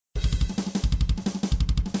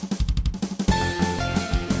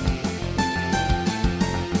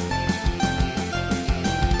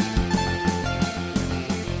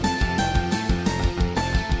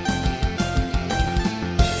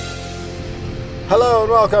Hello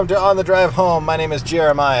and welcome to On the Drive Home. My name is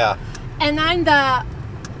Jeremiah. And I'm the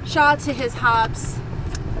Shaw to his Hobbs.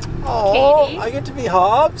 Oh, Katie. I get to be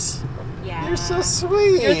Hobbs? Yeah. You're so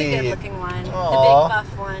sweet. You're the good looking one. Aw. The big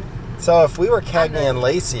buff one. So if we were Cagney and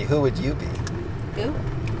Lacey, who would you be? Who?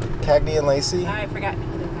 Cagney and Lacey? I forgot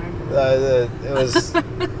who they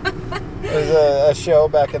It was a show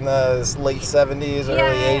back in the late 70s,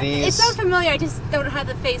 early 80s. It sounds familiar. I just don't have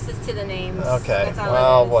the faces to the names. Okay. That's all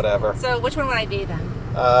Well, it is. whatever. So which one would I be then?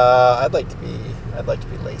 I'd like to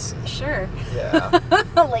be Lacey. Sure. Yeah.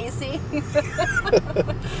 Lacey.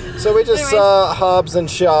 So we just saw Hobbs and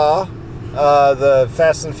Shaw, the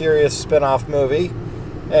Fast and Furious spin-off movie.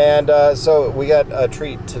 And so we got a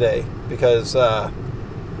treat today because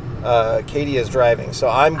Katie is driving. So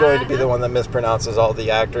I'm going to be the one that mispronounces all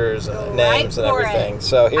the actors' names and everything.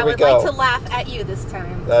 So here we go. I would like to laugh at you this time.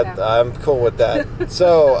 I'm cool with that.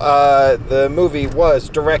 So the movie was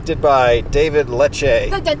directed by David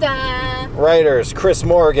Lecce. Da, da, da. Writers, Chris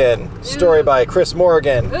Morgan. Story by Chris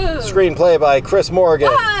Morgan. Screenplay by Chris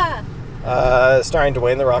Morgan. Starring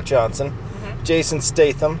Dwayne "The Rock" Johnson. Jason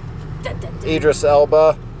Statham. Da, da, da. Idris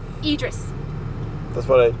Elba. Idris. That's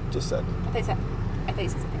what I just said. I thought you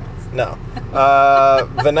said something else. No.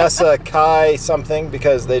 Vanessa Kai something,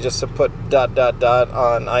 because they just put ...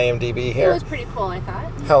 on IMDb here. It was pretty cool, I thought.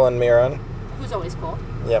 Helen Mirren. Who's always cool.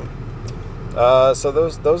 Yep. So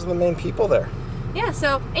those are the main people there. Yeah,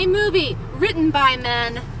 so a movie written by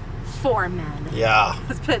men for men. Yeah.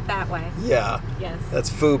 Let's put it that way. Yeah. Yes. That's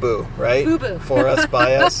FUBU, right? FUBU. For us,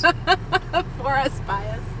 by us. For us, by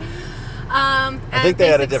us. I think they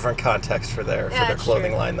had a different context for their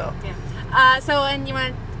clothing line, though. Yeah. And you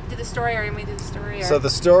want to do the story, or you want me to do the story? Or? So the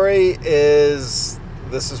story is,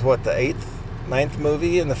 this is what, the ninth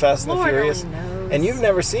movie in the Fast and the Furious? Lord only knows. And you've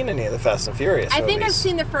never seen any of the Fast and Furious movies. I think I've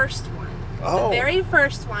seen the first one. Oh. The very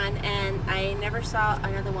first one, and I never saw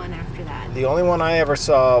another one after that. The only one I ever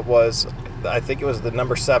saw was, I think it was the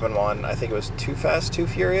number 7 one. I think it was Too Fast, Too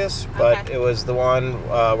Furious. But it was the one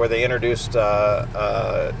where they introduced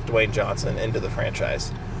Dwayne Johnson into the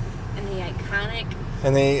franchise.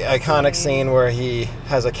 And the iconic scene where he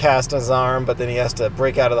has a cast on his arm, but then he has to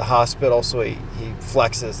break out of the hospital, so he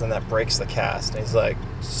flexes, and that breaks the cast. And he's like,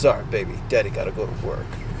 "Sorry, baby, Daddy gotta go to work."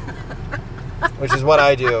 Which is what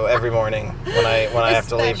I do every morning when I have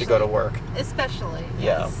to leave to go to work. Especially,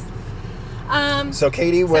 yes. Yeah. So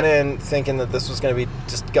Katie went in thinking that this was going to be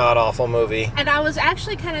just god-awful movie. And I was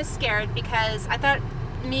actually kind of scared because I thought,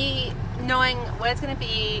 me knowing what it's going to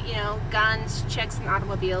be, guns, chicks, and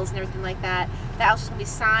automobiles and everything like that, that I was just going to be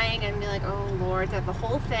sighing and be like, oh Lord, to have the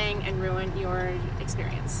whole thing and ruin your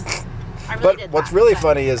experience. I really did that. What's really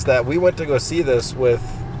funny is that we went to go see this with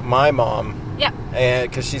my mom. Yep. And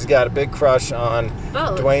because she's got a big crush on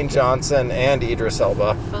both Dwayne Johnson and Idris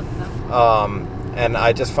Elba. Both of them. And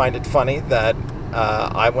I just find it funny that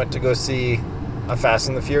I went to go see a Fast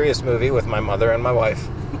and the Furious movie with my mother and my wife.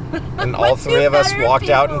 And all three of us walked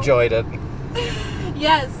out and enjoyed it.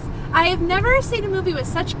 Yes. I have never seen a movie with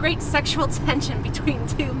such great sexual tension between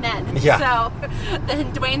two men. Yeah. So,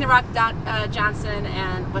 then Dwayne "The Rock" Johnson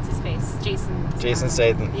and what's his face? Jason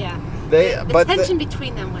Statham. Yeah. The tension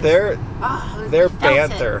between them was... Their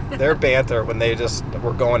banter. Their banter when they just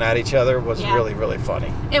were going at each other was really, really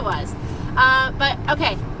funny. It was. But,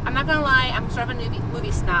 okay, I'm not going to lie. I'm sort of a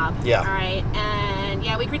movie snob. Yeah. All right? And,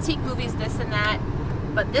 we critique movies, this and that.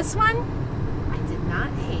 But this one, I did not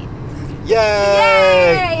hate.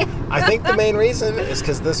 Yay! I think the main reason is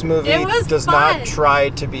because this movie does not try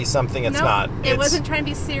to be something it's not. It wasn't trying to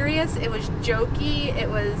be serious. It was jokey. It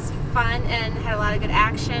was fun and had a lot of good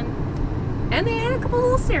action. And they had a couple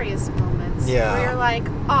little serious moments. Yeah. Where you're like,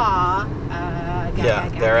 aw.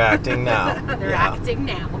 They're acting now. They're acting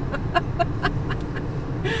now.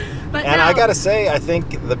 I gotta say, I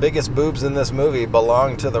think the biggest boobs in this movie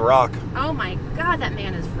belong to The Rock. Oh my God, that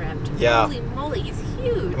man is ripped. Yeah. Holy moly, he's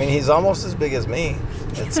huge. I mean, he's almost as big as me.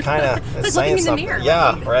 It's kind of like saying looking in something. The mirror,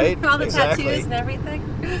 yeah, right? All the exactly. tattoos and everything.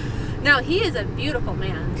 No, he is a beautiful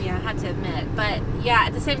man. Yeah, I have to admit. But yeah,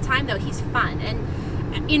 at the same time though, he's fun. And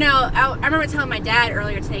I remember telling my dad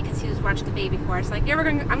earlier today because he was watching the baby for us, like,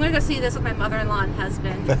 I'm gonna go see this with my mother-in-law and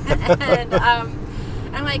husband. And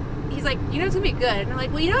I'm like, he's like, it's gonna be good. And I'm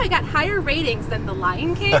like, well, I got higher ratings than The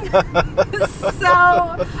Lion King. So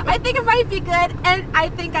I think it might be good, and I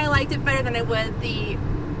think I liked it better than I would the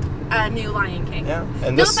new Lion King. Yeah,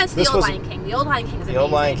 and no offense to the old Lion King. The old Lion King is amazing. The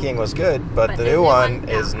old Lion King was good, but the new one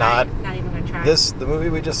is not. I'm not even gonna try. The movie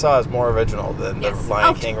we just saw is more original than the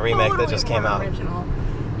Lion King remake that just came out. Original.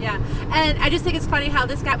 Yeah, and I just think it's funny how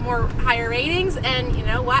this got more higher ratings, and you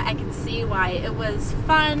know what? I can see why. It was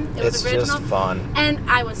fun. It was original. Just fun. And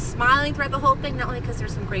I was smiling throughout the whole thing, not only because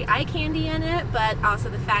there's some great eye candy in it, but also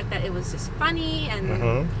the fact that it was just funny,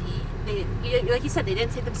 and like you said, they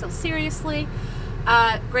didn't take themselves seriously.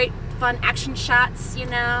 Great fun action shots, you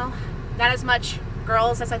know. Not as much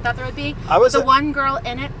girls as I thought there would be. The one girl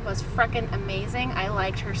in it was freaking amazing. I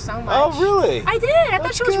liked her so much. Oh, really? I did. I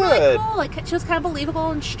thought she was really cool. Like, she was kind of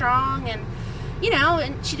believable and strong, and you know,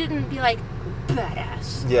 and she didn't be like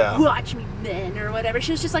badass. Yeah. Watch me, men, or whatever.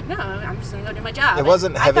 She was just like, no, I'm just gonna go do my job. It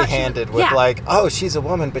wasn't heavy-handed with like, oh, she's a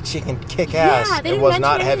woman, but she can kick ass. It was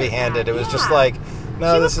not heavy-handed. It was just like,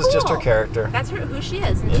 no, this is just her character. That's who she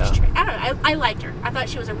is. And I don't know. I liked her. I thought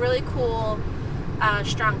she was a really cool,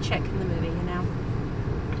 strong chick in the movie. You know.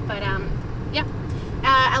 But yeah,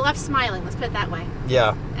 I left smiling. Let's put it that way.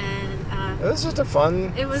 Yeah. And it was just a fun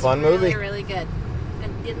movie. It was really, really good.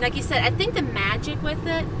 And like you said, I think the magic with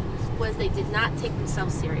it was they did not take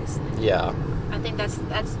themselves seriously. Yeah. I think I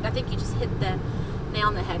think you just hit the nail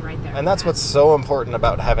on the head right there. And that's what's so important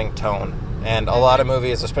about having tone. And a lot of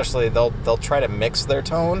movies, especially, they'll try to mix their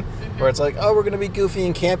tone, where it's like, oh, we're going to be goofy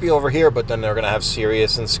and campy over here, but then they're going to have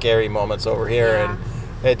serious and scary moments over here. Yeah.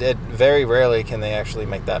 And it very rarely can they actually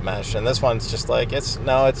make that mesh. And this one's just like, it's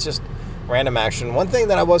just random action. One thing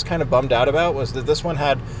that I was kind of bummed out about was that this one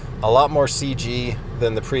had a lot more CG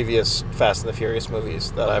than the previous Fast and the Furious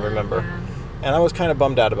movies that I remember. Yeah. And I was kind of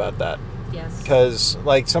bummed out about that. Yes. Because,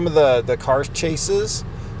 like, some of the car chases,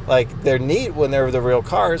 like, they're neat when they're the real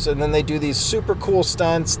cars, and then they do these super cool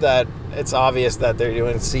stunts that it's obvious that they're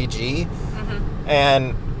doing CG. Mm-hmm.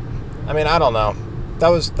 And, I mean, I don't know. That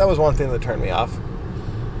was one thing that turned me off.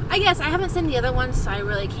 I guess I haven't seen the other ones, so I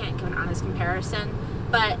really can't give an honest comparison.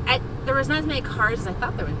 But there was not as many cars as I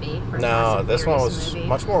thought there would be. For No, this one was movie.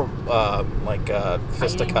 much more like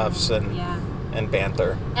fisticuffs and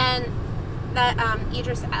banter. And that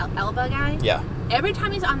Idris Elba guy. Yeah. Every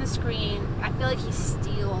time he's on the screen, I feel like he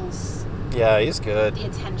steals. Yeah, he's good. The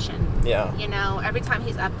attention. Yeah. You know, every time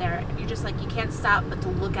he's up there, you're just like, you can't stop but to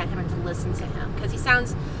look at him and to listen to him because he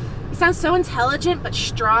sounds so intelligent but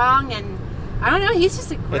strong, and I don't know, he's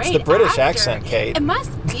just a great It's the British actor. accent, Kate. It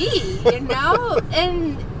must be, you know?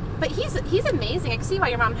 But he's amazing. I can see why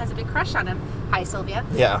your mom has a big crush on him. Hi, Sylvia.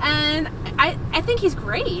 Yeah. And I think he's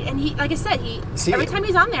great. And he, like I said, every time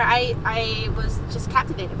he's on there, I was just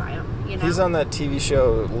captivated by him. You know? He's on that TV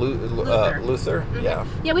show Luther. Mm-hmm. Yeah.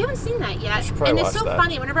 Yeah, we haven't seen that yet. And it's so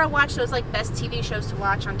funny. Whenever I watch those like best TV shows to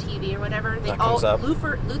watch on TV or whatever,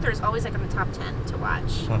 Luther is always like on the top 10 to watch.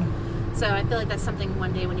 Mm-hmm. So I feel like that's something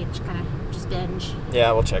one day we need to kind of just binge.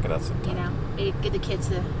 Yeah, we'll check it out sometime. You know, maybe get the kids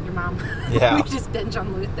to your mom. Yeah. We just binge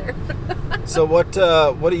on Luther. So what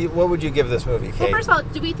would you give this movie, Kate? Well, first of all,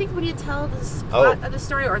 do we think we need to tell the plot of the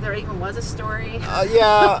story, or there even was a story?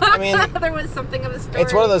 Yeah, I mean, there was something of a story.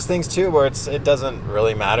 It's one of those things too where it doesn't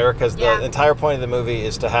really matter because the entire point of the movie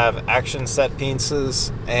is to have action set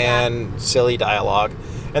pieces and silly dialogue.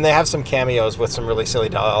 And they have some cameos with some really silly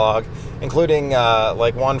dialogue, including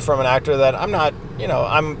like one from an actor that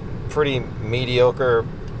I'm pretty mediocre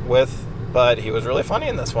with, but he was really funny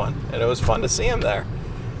in this one, and it was fun to see him there.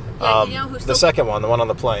 Yeah, you know who's the second one, the one on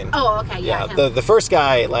the plane. Oh, okay, yeah. The first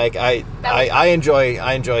guy, like I enjoy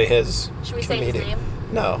his. Should we say his name?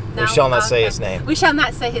 No, we shall not say his name. We shall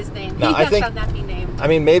not say his name. No, He shall not be named. I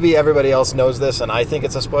mean, maybe everybody else knows this, and I think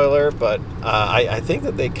it's a spoiler, but I think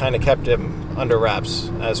that they kind of kept him under wraps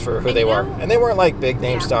as for who they were. And they weren't like big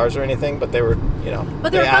name stars or anything, but they were,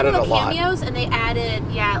 But they were added a lot. Cameos, and they added,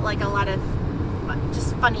 like a lot of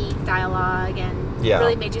just funny dialogue, and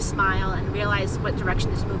really made you smile and realize what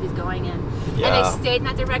direction this movie's going in. Yeah. And they stayed in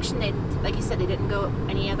that direction. They, like you said, they didn't go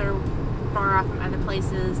any other far off from other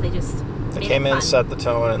places. They came in, set the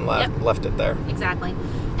tone, and left it there. Exactly.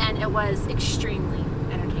 And it was extremely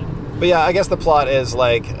entertaining. But yeah, I guess the plot is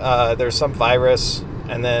like there's some virus,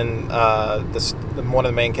 and then one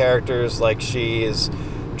of the main characters, like, she is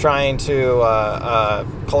trying to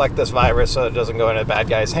collect this virus so it doesn't go into bad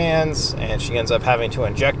guys' hands, and she ends up having to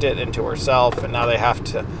inject it into herself, and now they have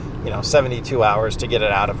to 72 hours to get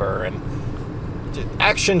it out of her, and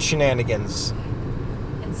action shenanigans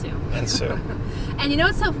ensue. And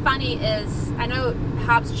what's so funny is, I know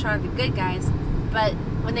Hobbs and Shaw are the good guys, but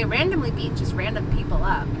when they randomly beat just random people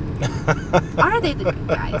up, are they the good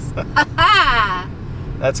guys?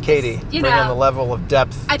 That's Katie, bringing the level of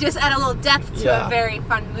depth. I just add a little depth to a very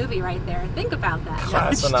fun movie right there. Think about that.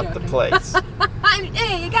 Classing up the plates.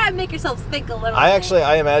 Hey, you gotta make yourselves think a little bit.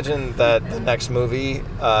 I imagine that the next movie,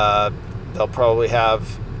 they'll probably have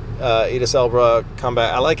Idris Elba come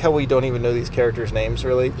back. I like how we don't even know these characters' names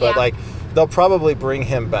really, but Yeah. like they'll probably bring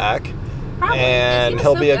him back, Probably. and was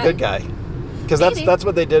he'll so be a good guy. Because Maybe. that's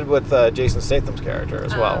what they did with Jason Statham's character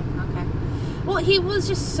as well. Okay. Well, he was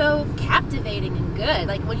just so captivating and good.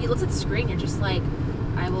 Like when he looks at the screen, you're just like,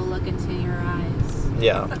 I will look into your eyes.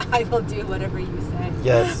 Yeah. I will do whatever you say.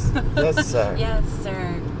 Yes. Yes, sir. Yes,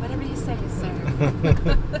 sir. Whatever you say,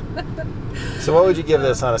 sir. So what would you give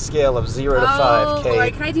this on a scale of 0 to 5, Kate?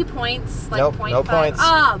 Lord, can I do points? Like Nope, 0.5? no points.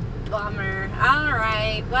 Oh, bummer. All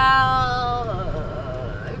right. Well,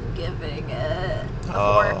 I'm giving it a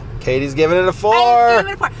 4. Katie's giving it a 4. I'm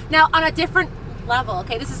giving it a 4. Now, on a different level,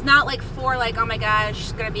 okay? This is not like 4, like, oh my gosh,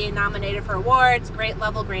 she's going to be nominated for awards. Great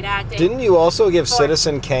level, great acting. Didn't you also give 4.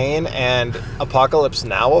 Citizen Kane and Apocalypse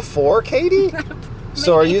Now a 4, Katie?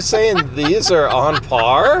 So are you saying these are on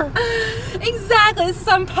par? Exactly. This is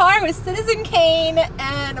on par with Citizen Kane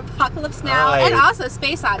and Apocalypse Now, and also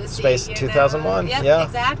Space Odyssey. Space 2001. Yep, yeah,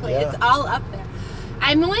 exactly. Yeah. It's all up there.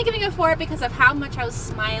 I'm only giving it a 4 because of how much I was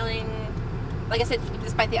smiling. Like I said,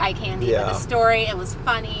 despite the eye candy, but the story, it was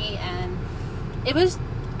funny, and it was.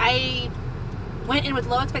 I went in with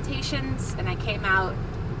low expectations, and I came out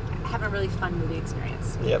having a really fun movie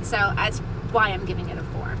experience. Yep. So that's why I'm giving it a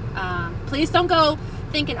 4. Please don't go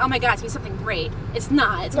thinking, oh my god, it's going to be something great. It's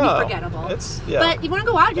not. It's going to be forgettable. But you want to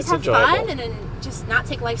go out, just have fun, and then just not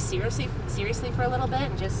take life seriously for a little bit,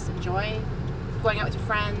 and just enjoy going out with your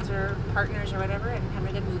friends or partners or whatever, and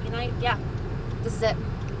having a good movie night. Yeah, this is it.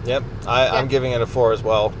 Yep. I'm giving it a 4 as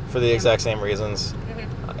well for the exact same reasons.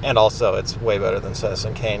 Mm-hmm. And also, it's way better than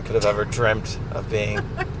Citizen Kane could have ever dreamt of being.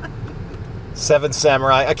 Seven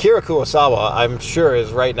Samurai. Akira Kurosawa, I'm sure,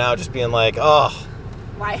 is right now just being like, oh,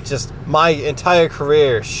 why? Just my entire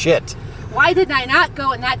career, shit. Why did I not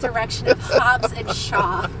go in that direction of Hobbs and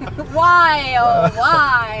Shaw? Why? Oh,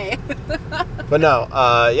 why? But no,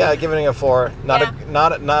 giving it a 4.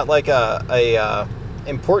 Not like a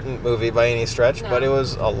important movie by any stretch, but it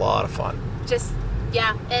was a lot of fun.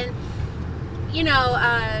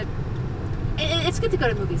 And it's good to go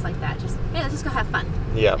to movies like that. Let's just go have fun.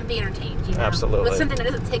 Yeah. And be entertained. Absolutely. With something that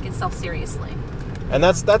doesn't take itself seriously. And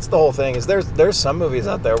that's the whole thing. Is there's some movies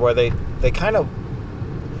out there where they kind of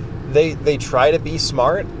they try to be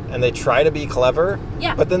smart and they try to be clever.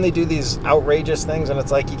 Yeah. But then they do these outrageous things, and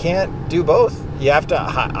it's like you can't do both. You have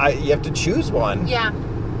to choose one. Yeah.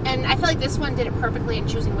 And I feel like this one did it perfectly in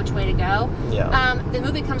choosing which way to go. Yeah. The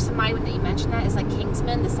movie that comes to mind when you mention that is like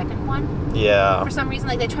Kingsman, the second one. Yeah. For some reason,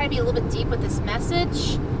 like they try to be a little bit deep with this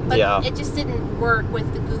message, but it just didn't work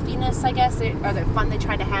with the goofiness, I guess, or the fun they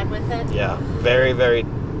tried to have with it. Yeah. Very, very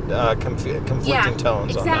conflicting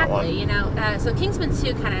tones on that one. Exactly. So Kingsman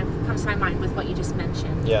 2 kind of comes to my mind with what you just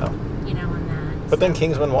mentioned. Yeah. On that. But then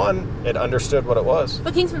Kingsman 1, it understood what it was.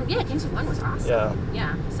 But Kingsman 1 was awesome. Yeah.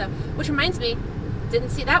 Yeah. So, which reminds me.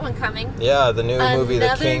 Didn't see that one coming. Yeah, the new movie,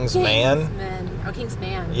 The King's Man. King's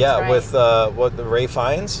Man. Yeah, right. with the Ray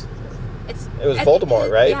Fiennes. It was Voldemort,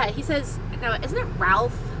 right? Yeah, he says no. Isn't it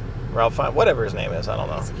Ralph? Ralph Fiennes, whatever his name is, I don't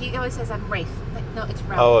know. He always says I'm Rafe. No, it's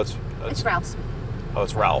Ralph. Oh, it's Ralph, sweetie. Oh,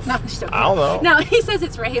 it's Ralph. No, just I don't know. No, he says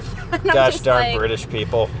it's Rafe. Gosh darn British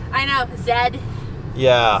people. I know. Zed.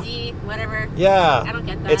 Yeah. Z, whatever. Yeah. I don't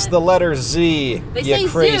get that. It's the letter Z. They you say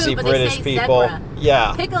crazy zoo, but British they say people. Zebra.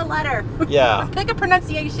 Yeah. Pick a letter. Yeah. Pick a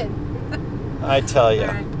pronunciation. I tell you,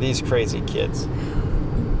 right. These crazy kids.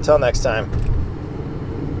 Till next time.